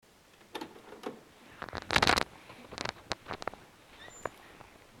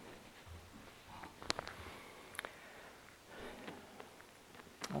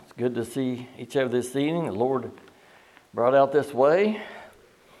good to see each other this evening. The Lord brought out this way.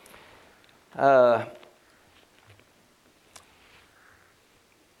 Apostle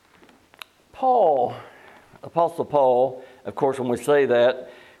Paul, of course, when we say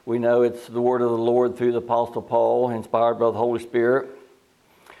that, we know it's the word of the Lord through the Apostle Paul, inspired by the Holy Spirit.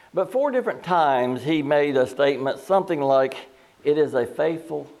 But 4 different times he made a statement, something like, it is a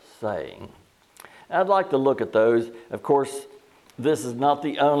faithful saying. I'd like to look at those. Of course, this is not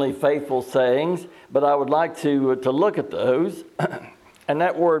the only faithful sayings, but I would like to look at those. And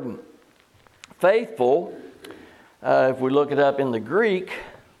that word faithful, if we look it up in the Greek,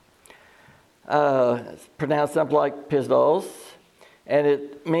 it's pronounced something like pistos, and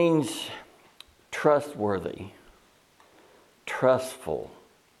it means trustworthy, trustful,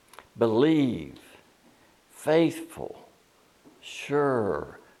 believe, faithful,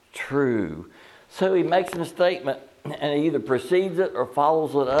 sure, true. So he makes a statement, and he either precedes it or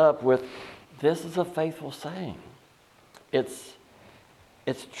follows it up with, this is a faithful saying. It's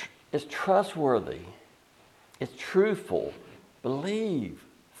trustworthy. It's truthful. Believe.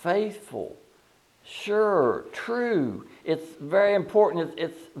 Faithful. Sure. True. It's very important.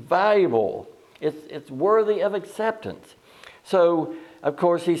 It's valuable. It's worthy of acceptance. So, of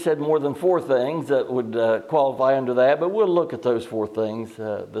course, he said more than 4 things that would qualify under that, but we'll look at those 4 things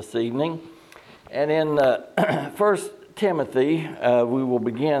this evening. And in 1 Timothy, we will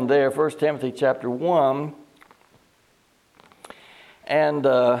begin there, 1 Timothy chapter 1. And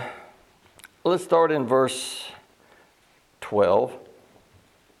let's start in verse 12.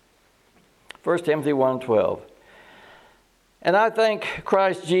 1 Timothy 1:12. And I thank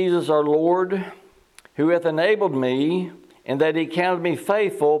Christ Jesus our Lord, who hath enabled me, in that he counted me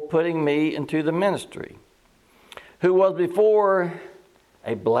faithful, putting me into the ministry, who was before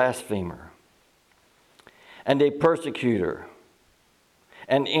a blasphemer, and a persecutor,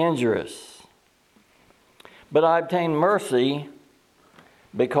 and injurious. But I obtained mercy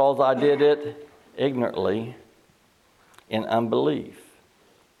because I did it ignorantly in unbelief.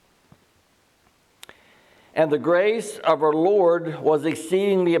 And the grace of our Lord was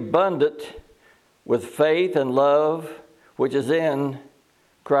exceedingly abundant with faith and love, which is in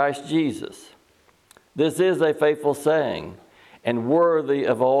Christ Jesus. This is a faithful saying, and worthy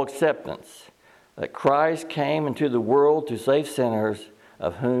of all acceptance, that Christ came into the world to save sinners,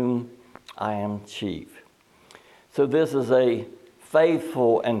 of whom I am chief. So this is a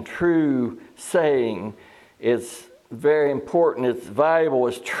faithful and true saying. It's very important, it's valuable,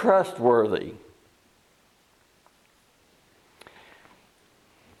 it's trustworthy.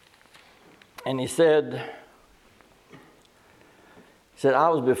 And he said, I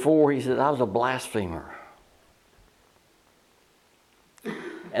was a blasphemer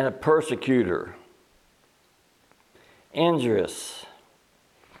and a persecutor, injurious.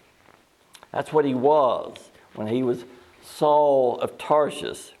 That's what he was when he was Saul of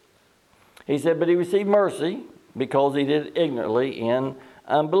Tarsus. He said, but he received mercy because he did it ignorantly in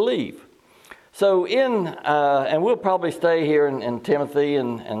unbelief. So and we'll probably stay here in Timothy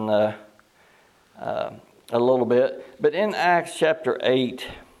and a little bit, but in Acts chapter 8,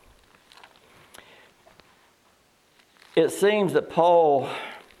 it seems that Paul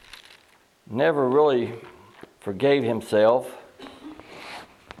never really forgave himself.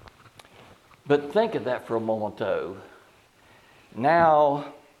 But think of that for a moment, though.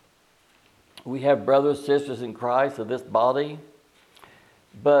 Now, we have brothers and sisters in Christ of this body,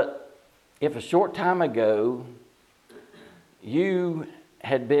 but if a short time ago you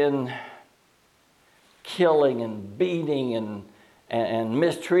had been killing and beating and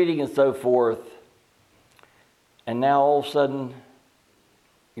mistreating and so forth, and now all of a sudden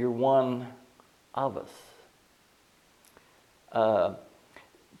you're one of us.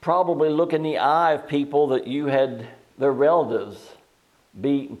 Probably look in the eye of people that you had their relatives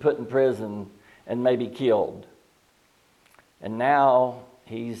beat and put in prison and maybe killed. And now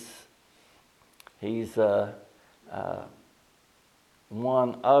he's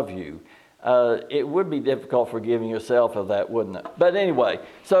one of you. It would be difficult forgiving yourself of that, wouldn't it? But anyway,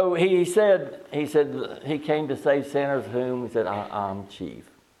 so he said he came to save sinners, whom he said, I'm chief.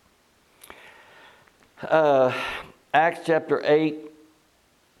 Acts chapter 8,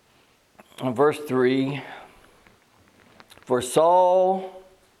 verse 3.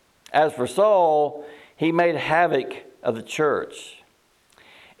 As for Saul, he made havoc of the church,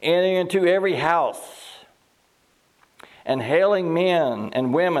 entering into every house, and hailing men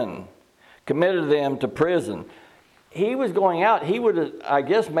and women, committed them to prison. He was going out. He would have, I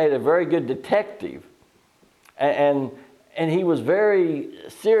guess, made a very good detective. And And he was very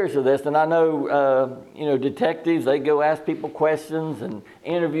serious with this. And I know, detectives, they go ask people questions and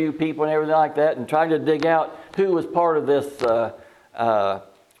interview people and everything like that, and trying to dig out who was part of this,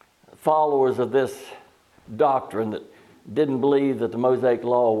 followers of this doctrine that didn't believe that the Mosaic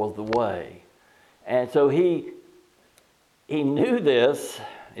Law was the way. And so he knew this.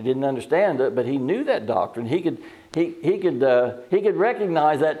 He didn't understand it, but he knew that doctrine. He could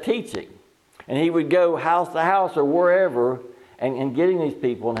recognize that teaching. And he would go house to house or wherever and getting these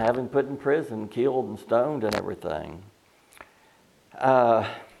people and having them put in prison, killed and stoned and everything. And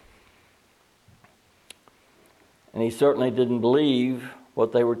he certainly didn't believe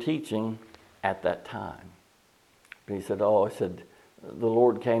what they were teaching at that time. But he said, the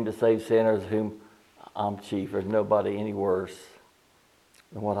Lord came to save sinners, whom I'm chief. There's nobody any worse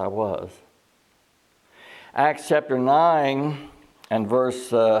than what I was. Acts chapter 9 and verse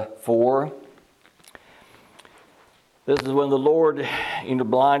 4. This is when the Lord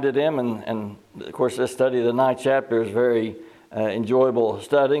blinded him, and of course this study of the 9th chapter is very enjoyable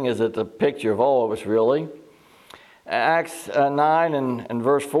studying, as it's a picture of all of us really. Acts 9 and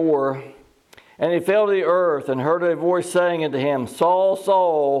verse 4. And he fell to the earth and heard a voice saying unto him, Saul,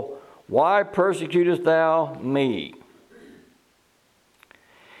 Saul, why persecutest thou me?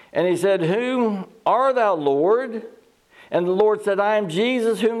 And he said, Whom art thou, Lord? And the Lord said, I am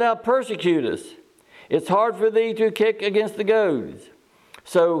Jesus whom thou persecutest. It's hard for thee to kick against the goads.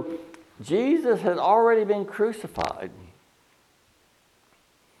 So Jesus had already been crucified.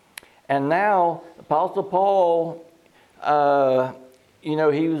 And now Apostle Paul, he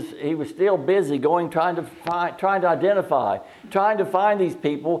was still busy trying to find these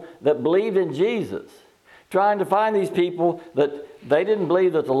people that believed in Jesus, trying to find these people that they didn't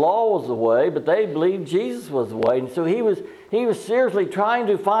believe that the law was the way, but they believed Jesus was the way. And so he was seriously trying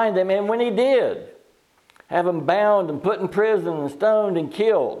to find them, and when he did, have them bound and put in prison and stoned and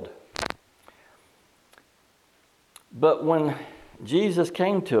killed. But when Jesus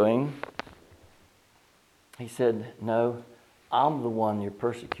came to him, he said, No, I'm the one you're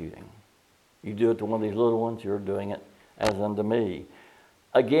persecuting. You do it to one of these little ones, you're doing it as unto me.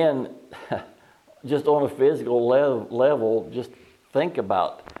 Again, just on a physical level, just think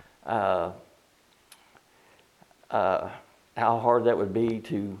about how hard that would be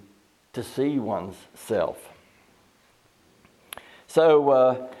to see one's self.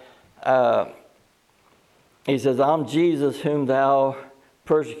 So he says, I'm Jesus whom thou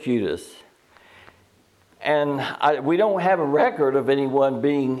persecutest. And we don't have a record of anyone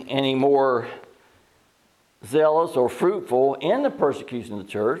being any more zealous or fruitful in the persecution of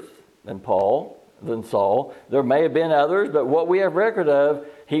the church than Saul. There may have been others, but what we have record of,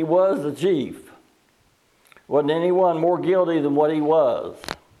 he was the chief. Wasn't anyone more guilty than what he was.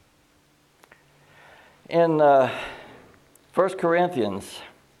 In 1 Corinthians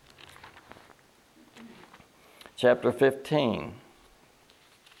chapter 15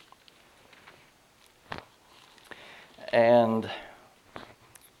 and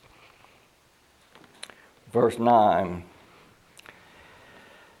verse 9.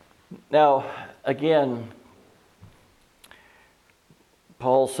 Now, again,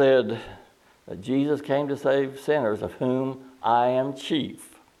 Paul said that Jesus came to save sinners, of whom I am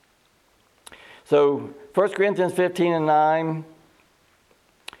chief. So 1 Corinthians 15 and 9,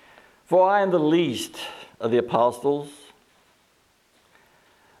 For I am the least of the apostles,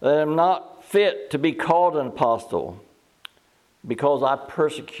 that I am not fit to be called an apostle, because I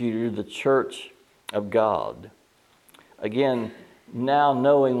persecuted the church of God. Again, now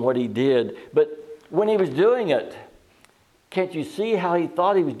knowing what he did. But when he was doing it, can't you see how he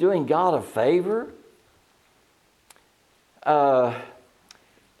thought he was doing God a favor?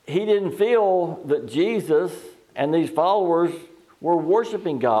 He didn't feel that Jesus and these followers were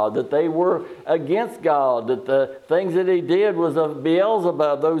worshiping God, that they were against God, that the things that he did was of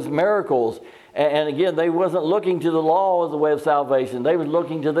Beelzebub, those miracles. And again, they wasn't looking to the law as a way of salvation. They was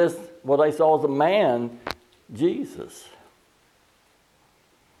looking to this, what they saw as a man, Jesus.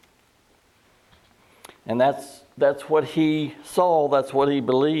 And that's what he saw, that's what he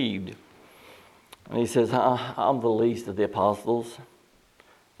believed. And he says, I'm the least of the apostles.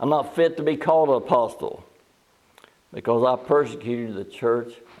 I'm not fit to be called an apostle, because I persecuted the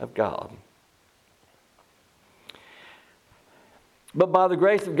church of God. But by the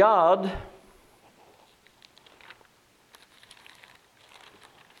grace of God,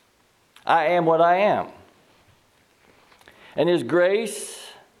 I am what I am. And his grace,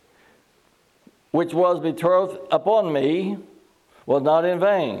 which was betrothed upon me, was not in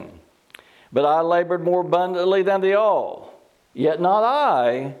vain. But I labored more abundantly than they all. Yet not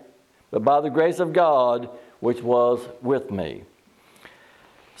I, but by the grace of God, which was with me.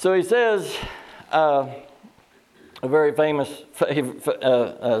 So he says, a very famous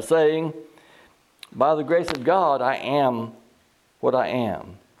saying, by the grace of God, I am what I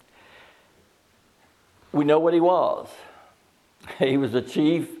am. We know what he was. He was the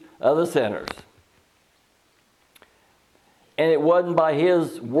chief of the sinners. And it wasn't by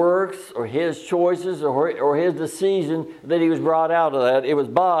his works or his choices or his decision that he was brought out of that. It was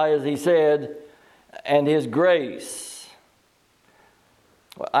by, as he said, and his grace.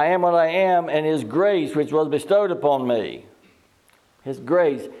 I am what I am, and his grace which was bestowed upon me. His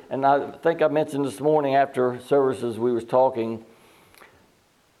grace. And I think I mentioned this morning after services we was talking,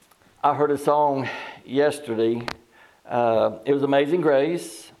 I heard a song yesterday. It was Amazing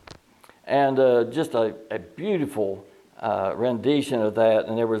Grace, and just a beautiful rendition of that.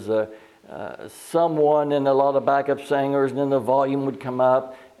 And there was someone and a lot of backup singers, and then the volume would come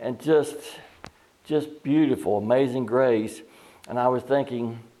up, and just beautiful, Amazing Grace. And I was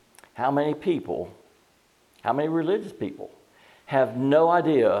thinking, how many religious people have no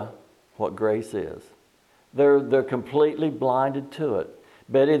idea what grace is? They're completely blinded to it.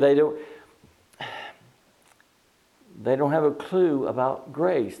 Betty, they don't have a clue about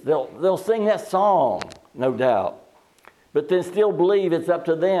grace. They'll sing that song, no doubt, but then still believe it's up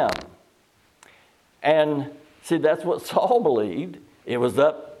to them. And see, that's what Saul believed. It was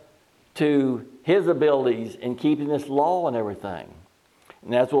up to his abilities in keeping this law and everything.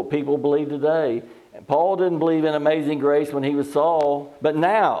 And that's what people believe today. And Paul didn't believe in amazing grace when he was Saul, but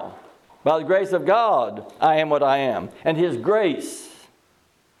now, by the grace of God, I am what I am. And his grace,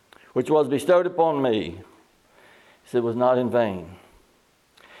 which was bestowed upon me, he said, was not in vain.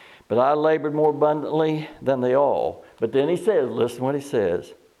 But I labored more abundantly than they all. But then he says, listen what he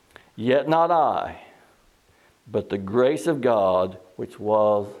says, yet not I, but the grace of God which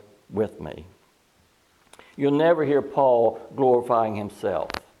was with me. You'll never hear Paul glorifying himself.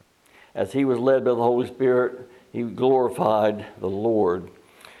 As he was led by the Holy Spirit, he glorified the Lord.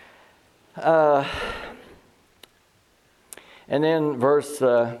 And then verse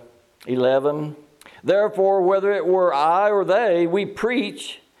 11, therefore, whether it were I or they, we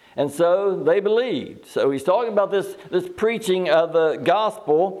preach, and so they believed. So he's talking about this preaching of the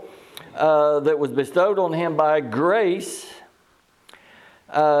gospel that was bestowed on him by grace.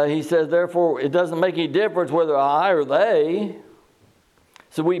 He says, therefore, it doesn't make any difference whether I or they.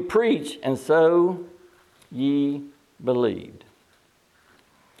 So we preach, and so ye believed.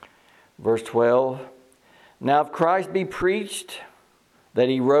 Verse 12, now if Christ be preached that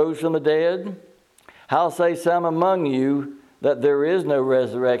he rose from the dead, how say some among you that there is no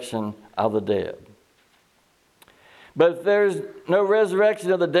resurrection of the dead? But if there's no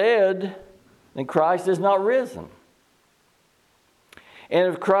resurrection of the dead, then Christ is not risen.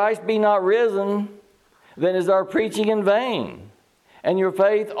 And if Christ be not risen, then is our preaching in vain, and your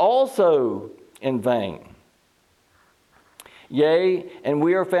faith also in vain. Yea, and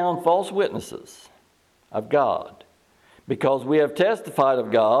we are found false witnesses of God, because we have testified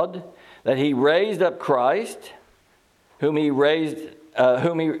of God that he raised up Christ, whom he raised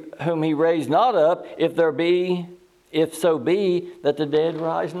not up, if so be that the dead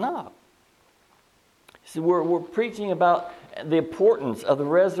rise not. So we're preaching about the importance of the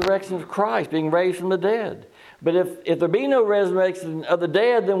resurrection of Christ, being raised from the dead. But if there be no resurrection of the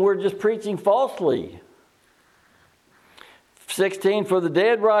dead, then we're just preaching falsely. 16, for the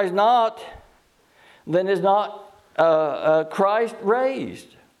dead rise not, then is not Christ raised.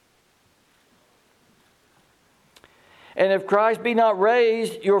 And if Christ be not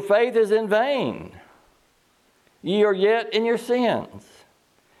raised, your faith is in vain. Ye are yet in your sins.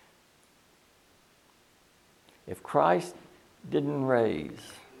 If Christ didn't raise,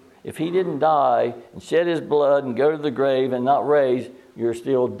 if he didn't die and shed his blood and go to the grave and not raise, you're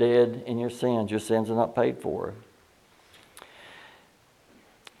still dead in your sins. Your sins are not paid for.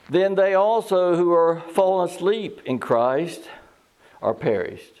 Then they also who are fallen asleep in Christ are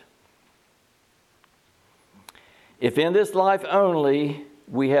perished. If in this life only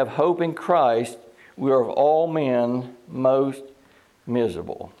we have hope in Christ, we are of all men most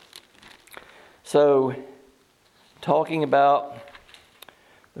miserable. So, talking about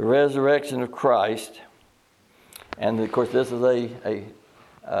the resurrection of Christ, and of course this is a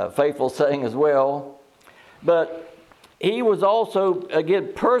faithful saying as well, but he was also,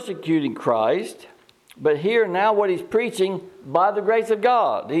 again, persecuting Christ, but here now what he's preaching, by the grace of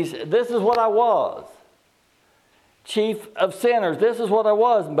God. This is what I was. Chief of sinners, this is what I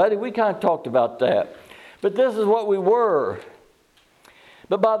was. And buddy, we kind of talked about that. But this is what we were.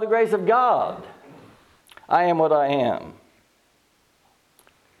 But by the grace of God, I am what I am.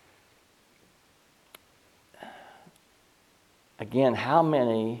 Again, how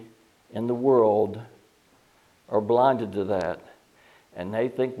many in the world are blinded to that, and they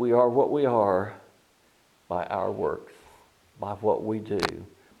think we are what we are by our works, by what we do,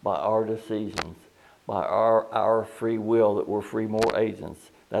 by our decisions, by our free will, that we're free moral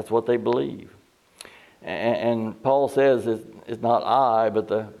agents. That's what they believe. And Paul says it's not I, but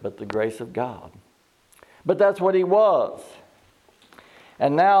the grace of God. But that's what he was.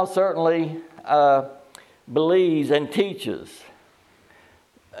 And now certainly believes and teaches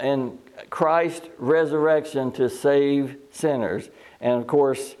in Christ's resurrection to save sinners. And of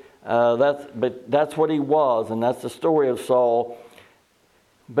course, that's what he was, and that's the story of Saul.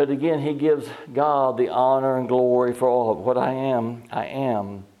 But again, he gives God the honor and glory for all of what I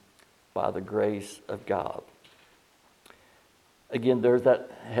am by the grace of God. Again, there's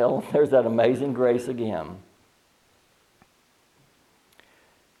that amazing grace again.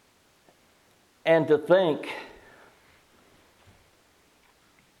 And to think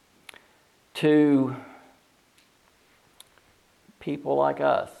to people like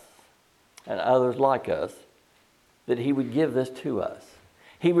us and others like us that he would give this to us.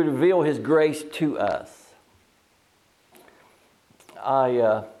 He would reveal his grace to us.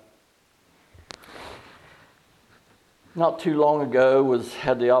 I not too long ago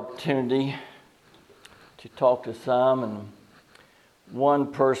had the opportunity to talk to some, and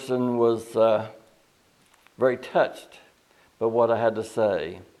one person was very touched by what I had to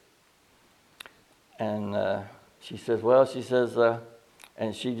say. And she says,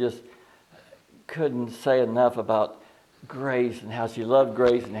 and she just couldn't say enough about grace and how she loved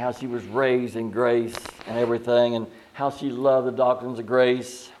grace and how she was raised in grace and everything, and how she loved the doctrines of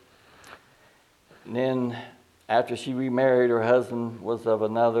grace. And then after she remarried, her husband was of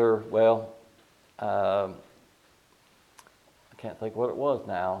another, I can't think what it was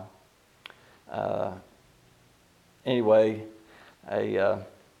now. Anyway,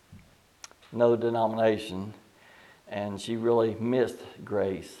 another denomination, and she really missed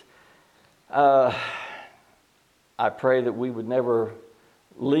grace. I pray that we would never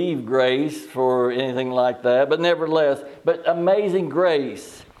leave grace for anything like that, but nevertheless, amazing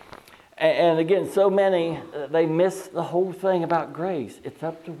grace. And again, so many, they miss the whole thing about grace. It's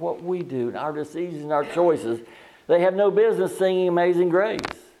up to what we do and our decisions and our choices. They have no business singing Amazing Grace.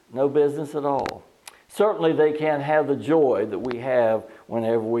 No business at all. Certainly they can't have the joy that we have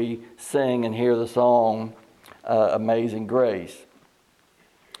whenever we sing and hear the song Amazing Grace.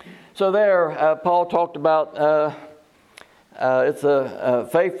 So there, Paul talked about it's a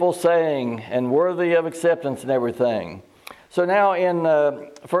faithful saying and worthy of acceptance and everything. So now in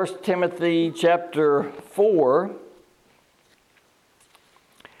 1 Timothy chapter 4,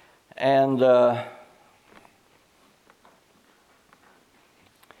 and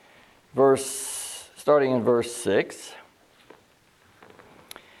starting in verse 6.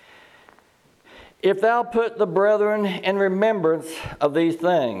 If thou put the brethren in remembrance of these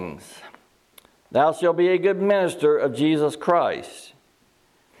things, thou shalt be a good minister of Jesus Christ.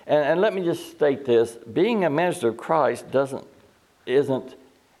 And let me just state this: being a minister of Christ isn't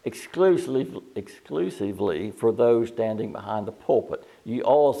exclusively for those standing behind the pulpit. You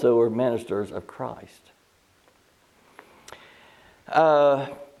also are ministers of Christ.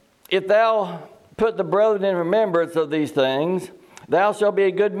 If thou put the brethren in remembrance of these things, thou shalt be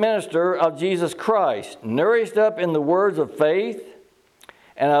a good minister of Jesus Christ, nourished up in the words of faith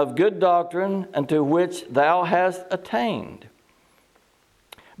and of good doctrine, unto which thou hast attained.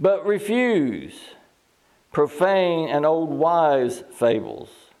 But refuse profane and old wives' fables,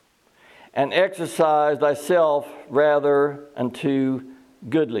 and exercise thyself rather unto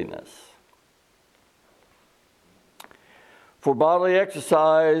goodliness. For bodily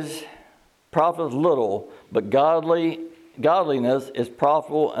exercise profiteth little, but godliness is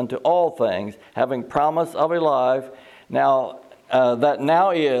profitable unto all things, having promise of a life now that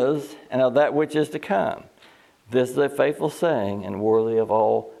now is, and of that which is to come. This is a faithful saying and worthy of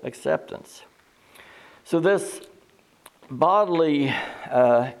all acceptance. So this bodily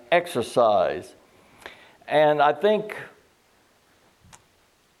exercise, and I think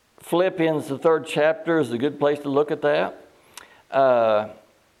Philippians, the 3rd chapter, is a good place to look at that.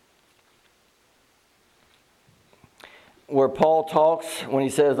 Where Paul talks, when he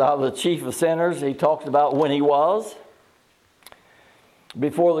says, I'm the chief of sinners, he talks about when he was.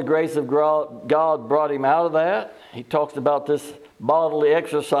 Before the grace of God brought him out of that, he talks about this bodily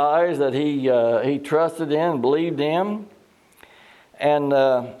exercise that he trusted in, believed in. And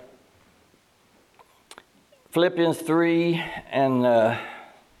Philippians 3 and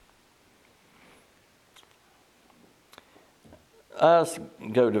Let's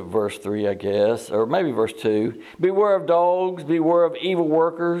go to verse 3, I guess, or maybe verse 2. Beware of dogs, beware of evil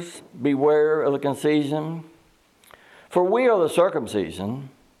workers, beware of the concision. For we are the circumcision,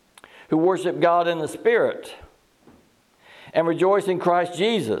 who worship God in the Spirit, and rejoice in Christ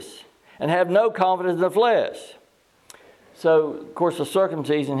Jesus, and have no confidence in the flesh. So, of course, the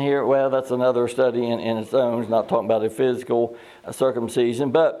circumcision here, well, that's another study in its own. It's not talking about a physical circumcision,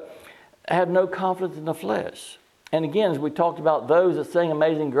 but have no confidence in the flesh. And again, as we talked about those that sing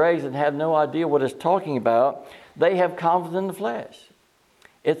Amazing Grace and have no idea what it's talking about, they have confidence in the flesh.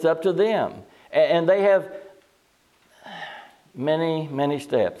 It's up to them. And they have many, many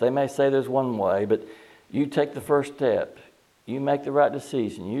steps. They may say there's one way, but you take the first step. You make the right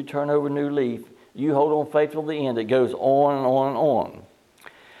decision. You turn over a new leaf. You hold on faithful to the end. It goes on and on and on.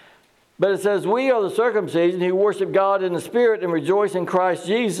 But it says, we are the circumcision who worship God in the Spirit and rejoice in Christ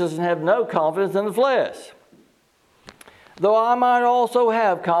Jesus and have no confidence in the flesh. Though I might also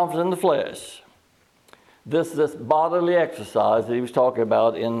have confidence in the flesh. This bodily exercise that he was talking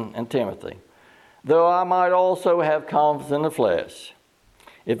about in Timothy. Though I might also have confidence in the flesh.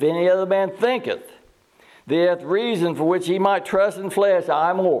 If any other man thinketh that he hath reason for which he might trust in flesh,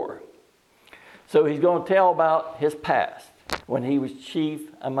 I more. So he's going to tell about his past, when he was chief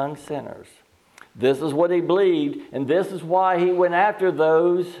among sinners. This is what he believed, and this is why he went after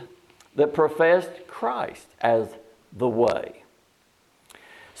those that professed Christ as the way.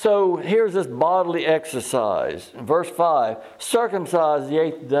 So here's this bodily exercise. In verse 5, circumcised the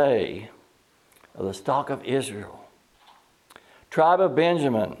 8th day of the stock of Israel, tribe of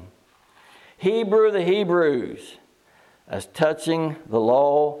Benjamin, Hebrew of the Hebrews, as touching the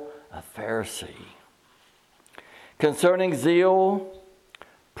law, a Pharisee. Concerning zeal,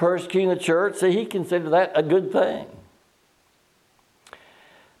 persecuting the church, see, he considered that a good thing.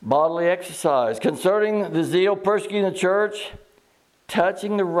 Bodily exercise. Concerning the zeal, persecuting the church,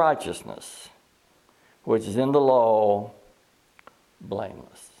 touching the righteousness, which is in the law,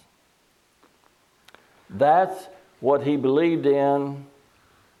 blameless. That's what he believed in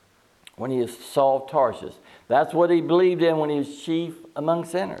when he was Saul of Tarsus. That's what he believed in when he was chief among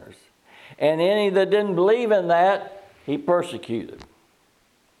sinners. And any that didn't believe in that, he persecuted.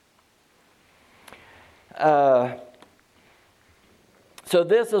 So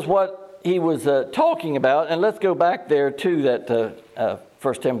this is what he was talking about. And let's go back there to that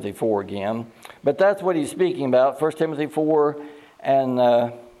 1 Timothy 4 again. But that's what he's speaking about, 1 Timothy 4 and...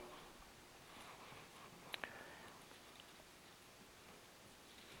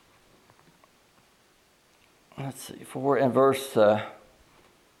 let's see, 4 and verse...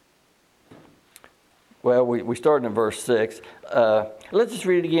 we started in verse 6. Let's just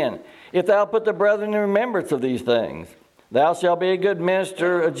read it again. If thou put the brethren in remembrance of these things, thou shalt be a good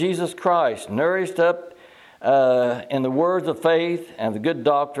minister of Jesus Christ, nourished up in the words of faith and the good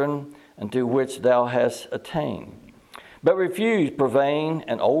doctrine unto which thou hast attained. But refuse profane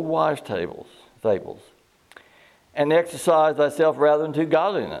and old wives' fables, and exercise thyself rather unto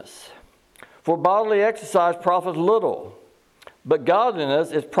godliness. For bodily exercise profiteth little, but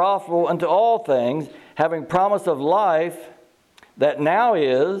godliness is profitable unto all things, having promise of life that now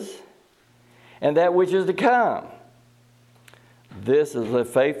is, and that which is to come. This is a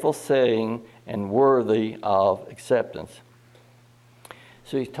faithful saying and worthy of acceptance.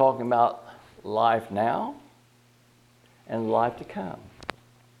 So he's talking about life now and life to come.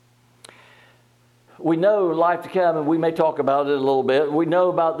 We know life to come, and we may talk about it a little bit. We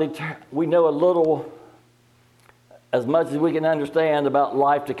know a little, as much as we can understand about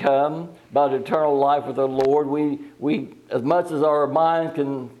life to come, about eternal life with our Lord. We as much as our minds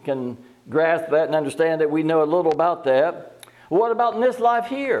can grasp that and understand it, we know a little about that. What about in this life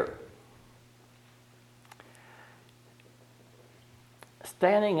here?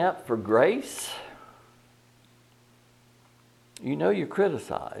 Standing up for grace. You know you're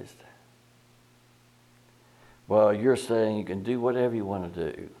criticized. Well, you're saying you can do whatever you want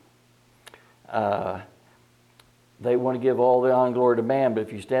to do. They want to give all the honor and glory to man, but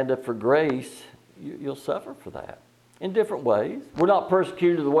if you stand up for grace, you'll suffer for that in different ways. We're not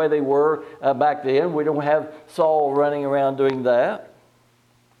persecuted the way they were back then. We don't have Saul running around doing that.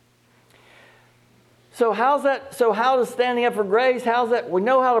 So how's that? So how does standing up for grace, how's that? We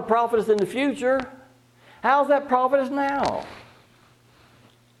know how to profit us in the future. How's that profit us now?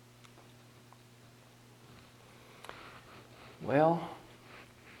 Well,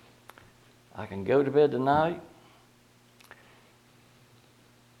 I can go to bed tonight,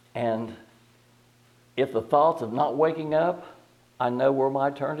 and if the thoughts of not waking up, I know where my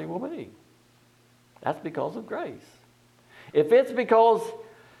eternity will be. That's because of grace. If it's because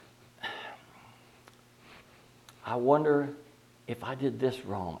I wonder if I did this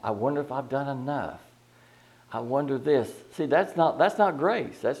wrong, I wonder if I've done enough. I wonder this. See, that's not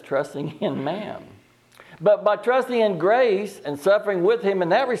grace. That's trusting in man. But by trusting in grace and suffering with him in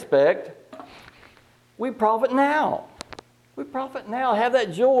that respect, we profit now. We profit now. Have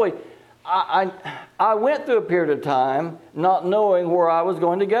that joy. I went through a period of time not knowing where I was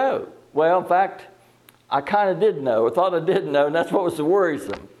going to go. Well, in fact, I kind of did know, or thought I did know, and that's what was so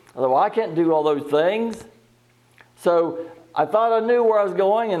worrisome. I thought, well, I can't do all those things. So I thought I knew where I was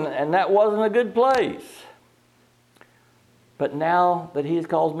going, and that wasn't a good place. But now that he has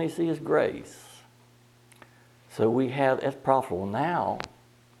caused me to see his grace, so we have, it's profitable now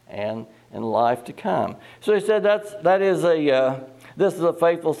and in life to come. So he said this is a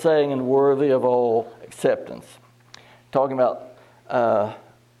faithful saying and worthy of all acceptance. Talking about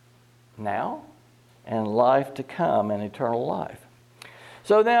now and life to come and eternal life.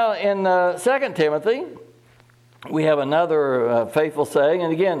 So now in 2 Timothy, we have another faithful saying.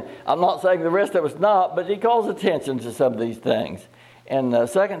 And again, I'm not saying the rest of it's not, but he calls attention to some of these things. In 2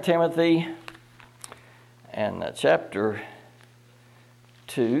 Timothy and chapter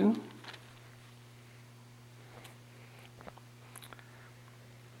 2,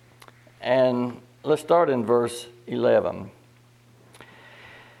 and let's start in verse 11.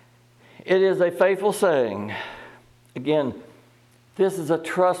 It is a faithful saying. Again, this is a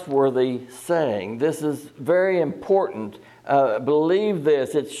trustworthy saying. This is very important. Believe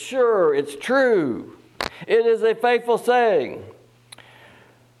this. It's sure. It's true. It is a faithful saying.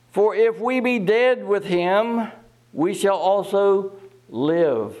 For if we be dead with him, we shall also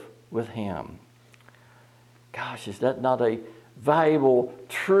live with him. Gosh, is that not a valuable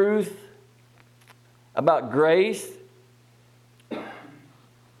truth about grace?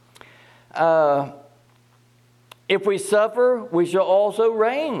 If we suffer, we shall also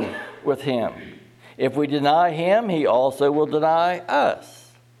reign with him. If we deny him, he also will deny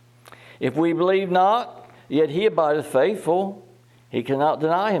us. If we believe not, yet he abideth faithful. He cannot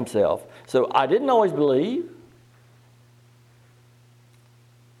deny himself. So I didn't always believe,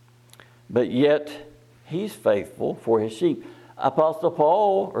 but yet he's faithful for his sheep. Apostle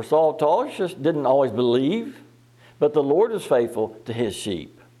Paul or Saul of Tarsus didn't always believe, but the Lord is faithful to his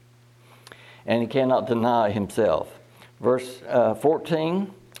sheep. And he cannot deny himself. Verse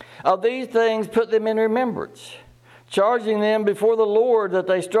 14, of these things put them in remembrance, charging them before the Lord that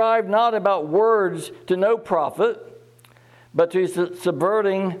they strive not about words to no profit, but to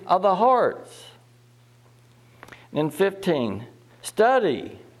subverting of the hearts. And 15,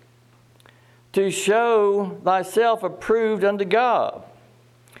 study to show thyself approved unto God,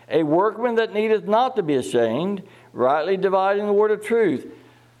 a workman that needeth not to be ashamed, rightly dividing the word of truth.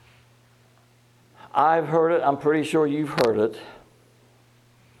 I've heard it. I'm pretty sure you've heard it.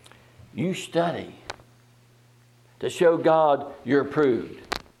 You study to show God you're approved.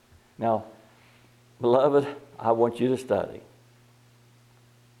 Now, beloved, I want you to study.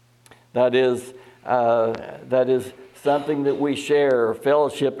 That is something that we share,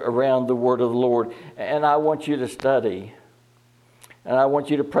 fellowship around the word of the Lord. And I want you to study. And I want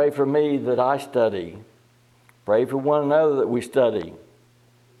you to pray for me that I study. Pray for one another that we study.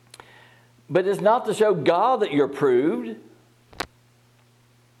 But it's not to show God that you're approved.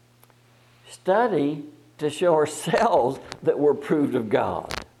 Study to show ourselves that we're approved of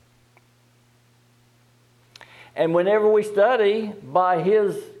God. And whenever we study by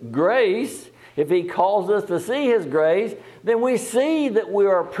his grace, if he calls us to see his grace, then we see that we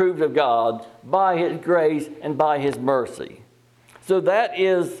are approved of God by his grace and by his mercy. So that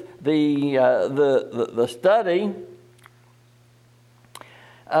is the study.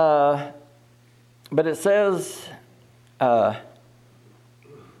 But it says,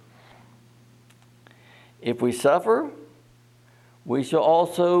 if we suffer, we shall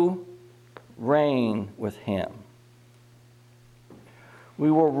also reign with him.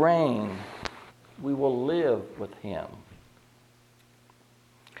 We will reign. We will live with him.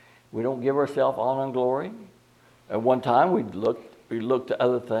 We don't give ourselves honor and glory. At one time, we looked to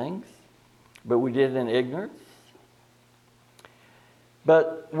other things, but we did it in ignorance.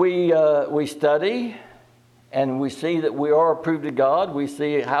 But we study, and we see that we are approved of God. We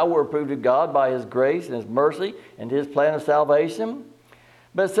see how we're approved of God by his grace and his mercy and his plan of salvation.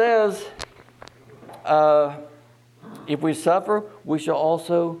 But it says, if we suffer, we shall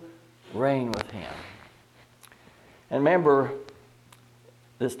also reign with him. And remember,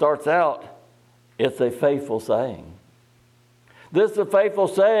 this starts out, it's a faithful saying. This is a faithful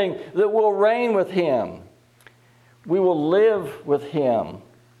saying that we'll reign with him. We will live with him.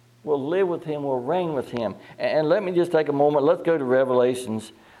 We'll live with him. We'll reign with him. And let me just take a moment. Let's go to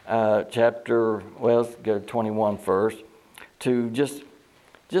Revelations let's go to 21 first. to just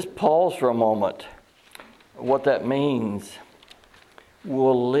pause for a moment. What that means.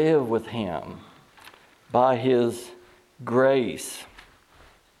 We'll live with Him by His grace.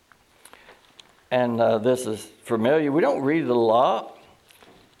 And this is familiar. We don't read it a lot,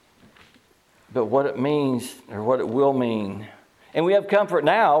 but what it means or what it will mean. And we have comfort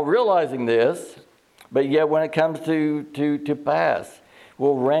now realizing this, but yet when it comes to pass,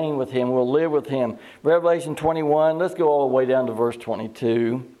 we'll reign with Him, we'll live with Him. Revelation 21, let's go all the way down to verse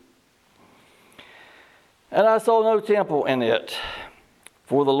 22. And I saw no temple in it,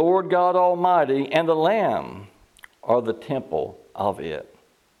 for the Lord God Almighty and the Lamb are the temple of it.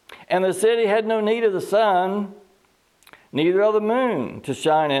 And the city had no need of the sun, neither of the moon to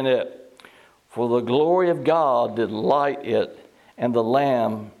shine in it, for the glory of God did light it, and the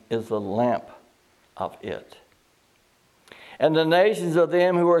Lamb is the lamp of it. And the nations of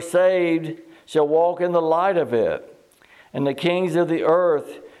them who are saved shall walk in the light of it, and the kings of the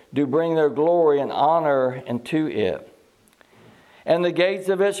earth do bring their glory and honor into it. And the gates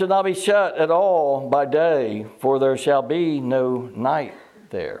of it shall not be shut at all by day, for there shall be no night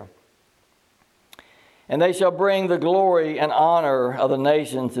there. And they shall bring the glory and honor of the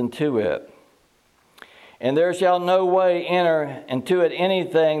nations into it. And there shall no way enter into it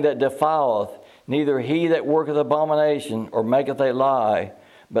anything that defileth, neither he that worketh abomination or maketh a lie,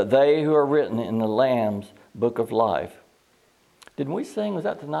 but they who are written in the Lamb's book of life. Didn't we sing, was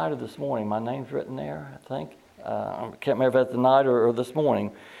that tonight or this morning? My name's written there, I think. I can't remember if that's tonight or this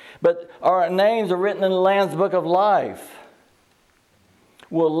morning. But our names are written in the Lamb's book of life.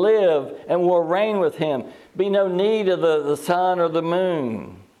 We'll live and we'll reign with Him. Be no need of the sun or the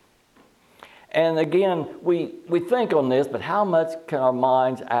moon. And again, we think on this, but how much can our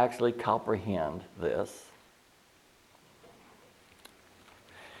minds actually comprehend this?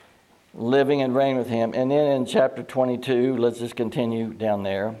 Living and reign with Him. And then in chapter 22, let's just continue down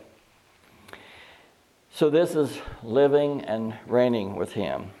there. So this is living and reigning with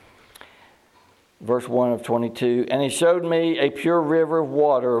Him. Verse 1 of 22. And He showed me a pure river of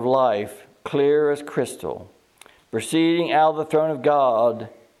water of life, clear as crystal, proceeding out of the throne of God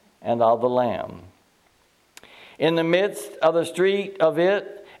and of the Lamb. In the midst of the street of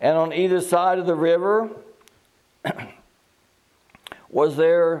it, and on either side of the river, was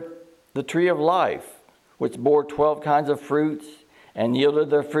there the tree of life, which bore 12 kinds of fruits, and yielded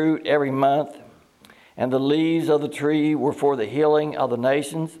their fruit every month. And the leaves of the tree were for the healing of the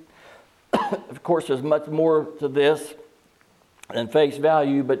nations. Of course, there's much more to this than face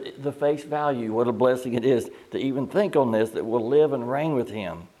value, but the face value, what a blessing it is to even think on this, that we'll live and reign with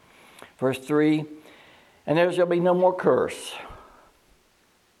Him. Verse 3, and there shall be no more curse,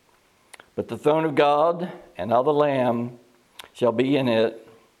 but the throne of God and of the Lamb shall be in it,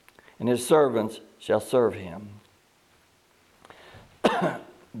 and His servants shall serve Him.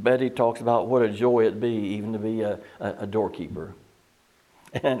 Betty talks about what a joy it'd be even to be a doorkeeper.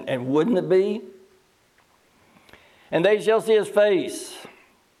 And wouldn't it be? And they shall see His face,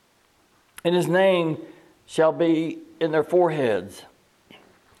 and His name shall be in their foreheads.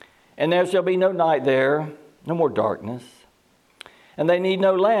 And there shall be no night there, no more darkness. And they need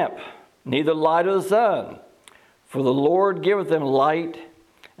no lamp, neither light of the sun. For the Lord giveth them light,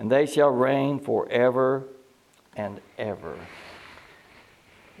 and they shall reign forever and ever.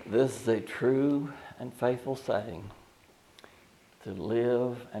 This is a true and faithful saying, to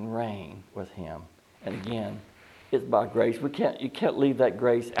live and reign with Him. And again, it's by grace. You can't leave that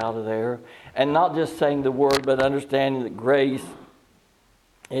grace out of there. And not just saying the word, but understanding that grace,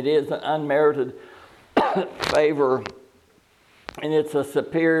 it is an unmerited favor, and it's a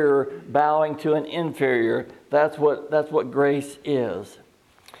superior bowing to an inferior. That's what grace is.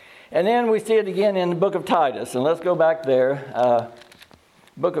 And then we see it again in the book of Titus. And let's go back there.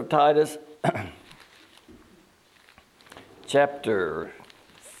 Book of Titus, chapter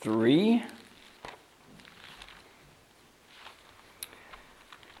 3.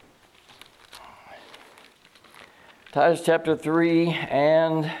 Titus chapter 3,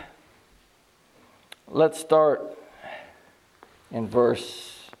 and let's start in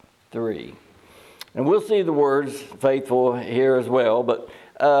verse 3. And we'll see the words faithful here as well, but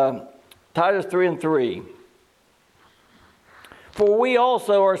Titus 3 and 3. For we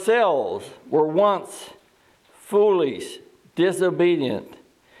also ourselves were once foolish, disobedient,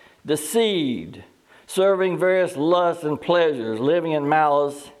 deceived, serving various lusts and pleasures, living in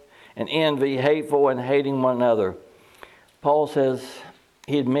malice and envy, hateful and hating one another. Paul says,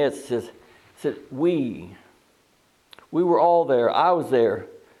 he admits, said we were all there. I was there,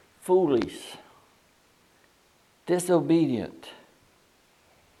 foolish, disobedient,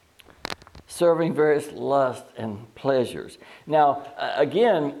 serving various lusts and pleasures. Now,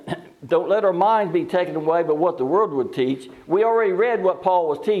 again, don't let our minds be taken away by what the world would teach. We already read what Paul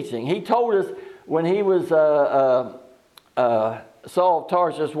was teaching. He told us when he was Saul of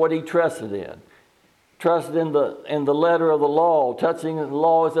Tarsus what he trusted in. Trusted in the letter of the law. Touching the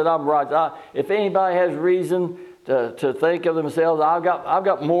law, he said, I'm right. If anybody has reason to think of themselves, I've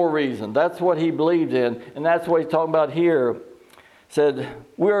got more reason. That's what he believed in. And that's what he's talking about here. Said,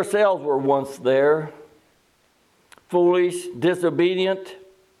 we ourselves were once there, foolish, disobedient,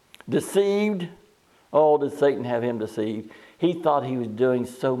 deceived. Oh, did Satan have him deceived? He thought he was doing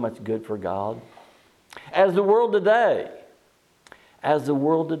so much good for God. As the world today,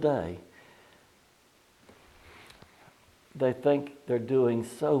 they think they're doing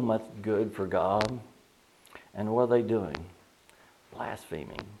so much good for God. And what are they doing?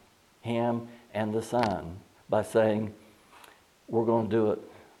 Blaspheming Him and the Son by saying, we're going to do it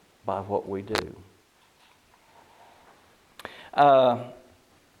by what we do.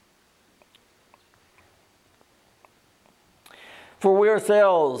 For we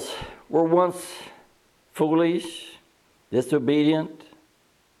ourselves were once foolish, disobedient,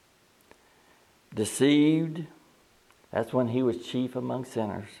 deceived. That's when he was chief among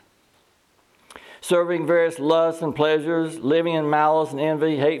sinners. Serving various lusts and pleasures, living in malice and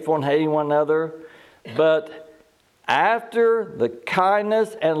envy, hateful and hating one another. But after the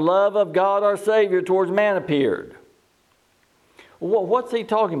kindness and love of God our Savior towards man appeared. Well, what's he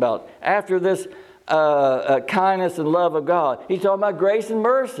talking about? After this kindness and love of God. He's talking about grace and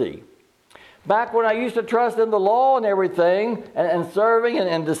mercy. Back when I used to trust in the law and everything, and serving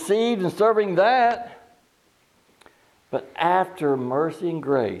and deceived and serving that. But after mercy and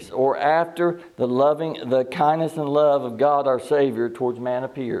grace, or after the kindness and love of God our Savior towards man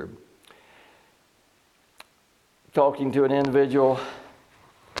appeared. Talking to an individual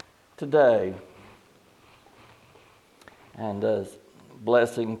today, and it's a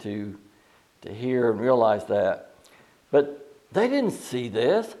blessing to hear and realize that. But they didn't see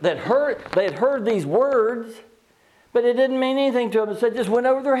this. They had heard these words, but it didn't mean anything to them. It just went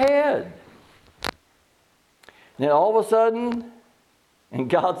over their head. And then all of a sudden, in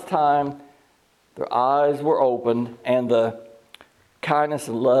God's time, their eyes were opened, and the kindness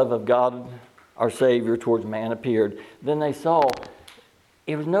and love of God our Savior towards man appeared. Then they saw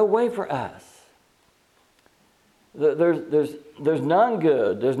it was no way for us. There's none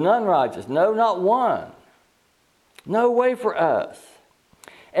good. There's none righteous. No, not one. No way for us.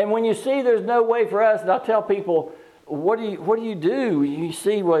 And when you see there's no way for us, and I tell people, what do you do? You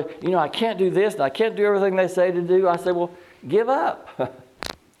see, well, I can't do this, and I can't do everything they say to do. I say, well, give up.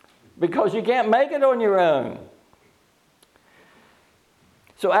 Because you can't make it on your own.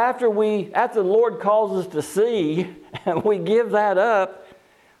 So after the Lord calls us to see, and we give that up,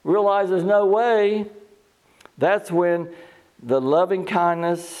 realize there's no way, that's when the loving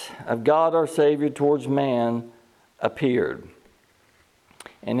kindness of God our Savior towards man appeared.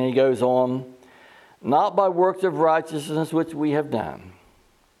 And then he goes on, not by works of righteousness which we have done,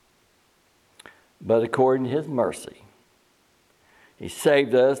 but according to His mercy. He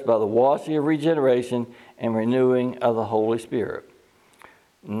saved us by the washing of regeneration and renewing of the Holy Spirit.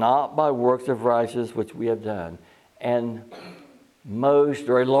 Not by works of righteousness which we have done. And most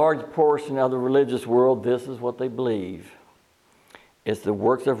or a large portion of the religious world, this is what they believe. It's the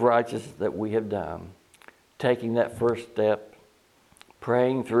works of righteousness that we have done. Taking that first step,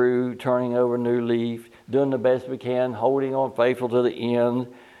 praying through, turning over a new leaf, doing the best we can, holding on faithful to the end.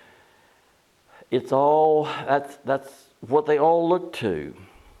 It's all, that's what they all look to.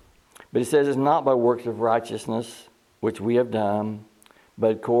 But he says it's not by works of righteousness which we have done,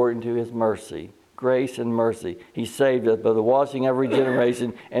 but according to His mercy, grace and mercy. He saved us by the washing of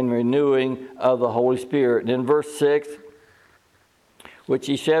regeneration and renewing of the Holy Spirit. And in verse 6, which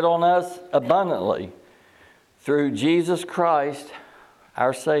He shed on us abundantly through Jesus Christ,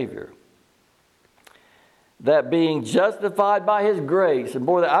 our Savior. That being justified by His grace, and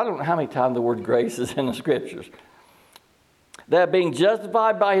boy, I don't know how many times the word grace is in the Scriptures. That being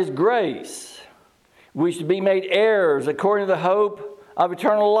justified by His grace, we should be made heirs according to the hope of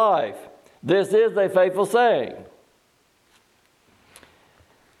eternal life. This is a faithful saying.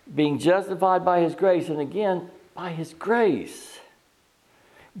 Being justified by His grace, and again, by His grace.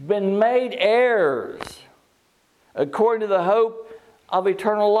 Been made heirs according to the hope of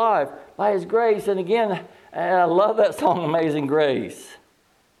eternal life. By His grace, and again, and I love that song, Amazing Grace.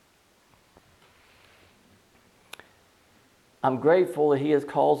 I'm grateful that He has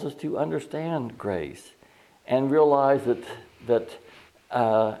caused us to understand grace and realize that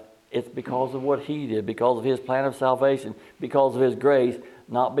it's because of what He did, because of His plan of salvation, because of His grace,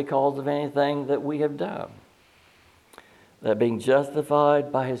 not because of anything that we have done. That being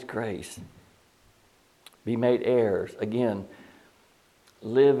justified by His grace, be made heirs. Again,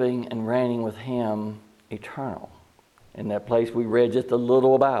 living and reigning with Him eternal. In that place we read just a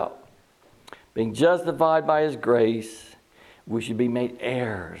little about. Being justified by His grace, we should be made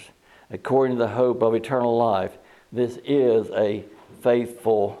heirs according to the hope of eternal life. This is a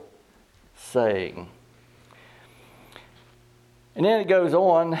faithful saying. And then it goes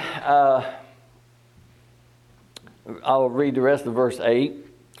on. I'll read the rest of verse 8.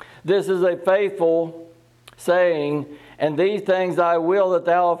 This is a faithful saying, and these things I will that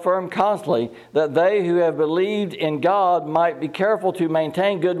thou affirm constantly, that they who have believed in God might be careful to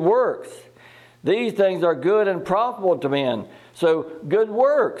maintain good works. These things are good and profitable to men. So, good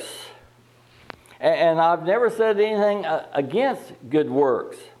works. And I've never said anything against good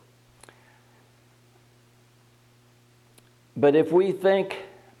works. But if we think,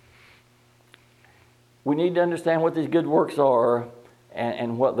 we need to understand what these good works are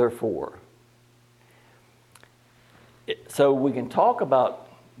and what they're for. So we can talk about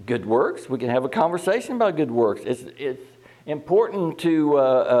good works. We can have a conversation about good works. It's important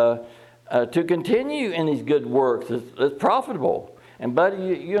to continue in these good works. It's profitable. And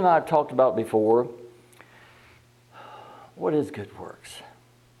buddy, you and I have talked about before. What is good works?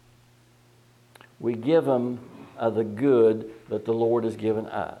 We give them the good that the Lord has given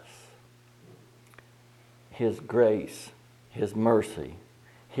us. His grace, His mercy,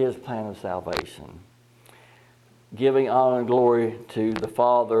 His plan of salvation. Giving honor and glory to the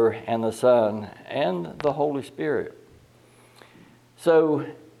Father and the Son and the Holy Spirit. So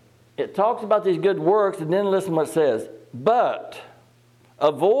it talks about these good works, and then listen what it says. But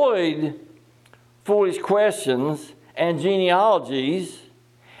avoid foolish questions and genealogies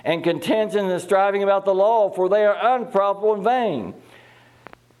and contention and striving about the law, for they are unprofitable and vain.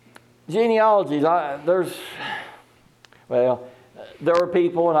 Genealogies, there are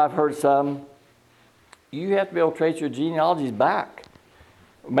people, and I've heard some, you have to be able to trace your genealogies back.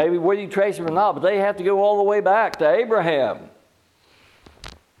 Maybe whether you trace them or not, but they have to go all the way back to Abraham.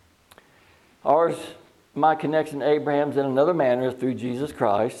 My connection to Abraham's in another manner through Jesus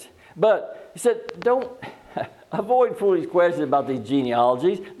Christ. But he said, don't avoid foolish questions about these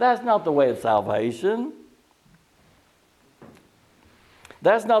genealogies. That's not the way of salvation.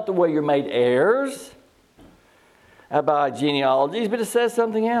 That's not the way you're made heirs by genealogies, but it says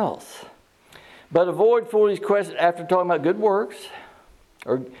something else. But avoid foolish questions after talking about good works,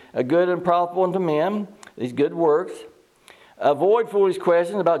 or a good and profitable unto men, these good works. Avoid foolish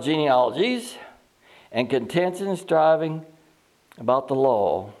questions about genealogies and contention and striving about the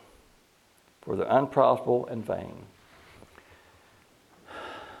law, for they're unprofitable and vain.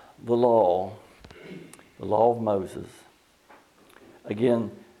 The law of Moses. Again,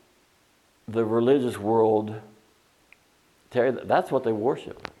 the religious world, that's what they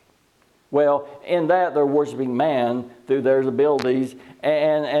worship. Well, in that they're worshiping man through their abilities.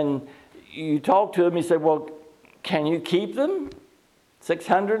 And you talk to them, you say, well, can you keep them?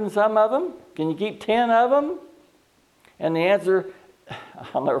 600 and some of them? Can you keep 10 of them? And the answer,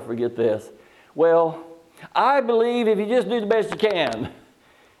 I'll never forget this. Well, I believe if you just do the best you can.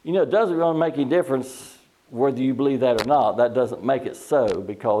 It doesn't really make any difference whether you believe that or not. That doesn't make it so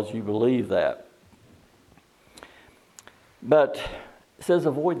because you believe that. But it says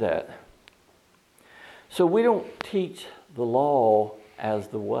avoid that. So we don't teach the law as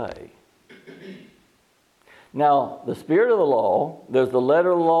the way. Now, the spirit of the law, there's the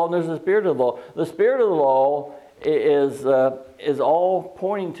letter of the law and there's the spirit of the law. The spirit of the law is all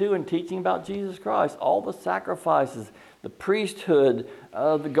pointing to and teaching about Jesus Christ. All the sacrifices, the priesthood,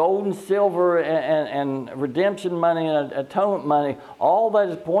 the gold and silver and redemption money and atonement money, all that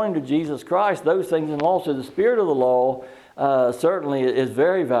is pointing to Jesus Christ, those things in the law. So the spirit of the law certainly is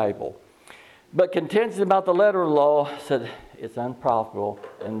very valuable. But contention about the letter of the law said it's unprofitable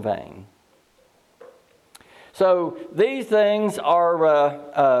and vain. So these things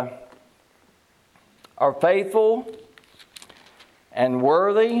are faithful and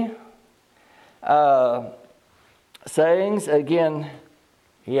worthy sayings. Again,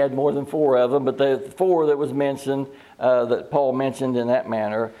 he had more than 4 of them, but the 4 that was mentioned, that Paul mentioned in that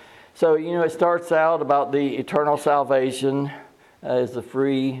manner. So, it starts out about the eternal salvation as the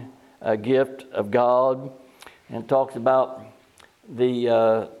free gift of God, and talks about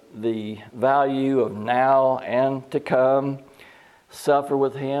the value of now and to come, suffer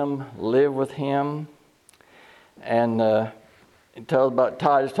with Him, live with Him, and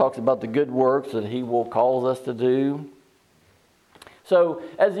Titus talks about the good works that He will cause us to do. So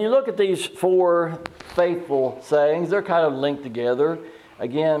as you look at these 4 faithful sayings, they're kind of linked together.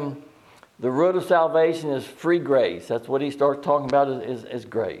 Again, the root of salvation is free grace. That's what he starts talking about is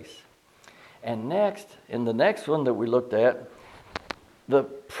grace. And next, in the next one that we looked at, the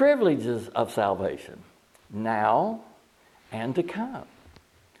privileges of salvation, now and to come.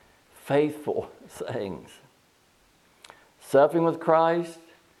 Faithful sayings. Suffering with Christ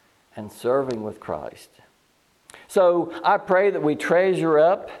and serving with Christ. So I pray that we treasure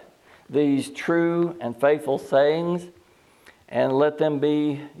up these true and faithful sayings and let them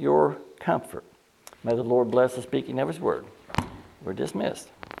be your comfort. May the Lord bless the speaking of His word. We're dismissed.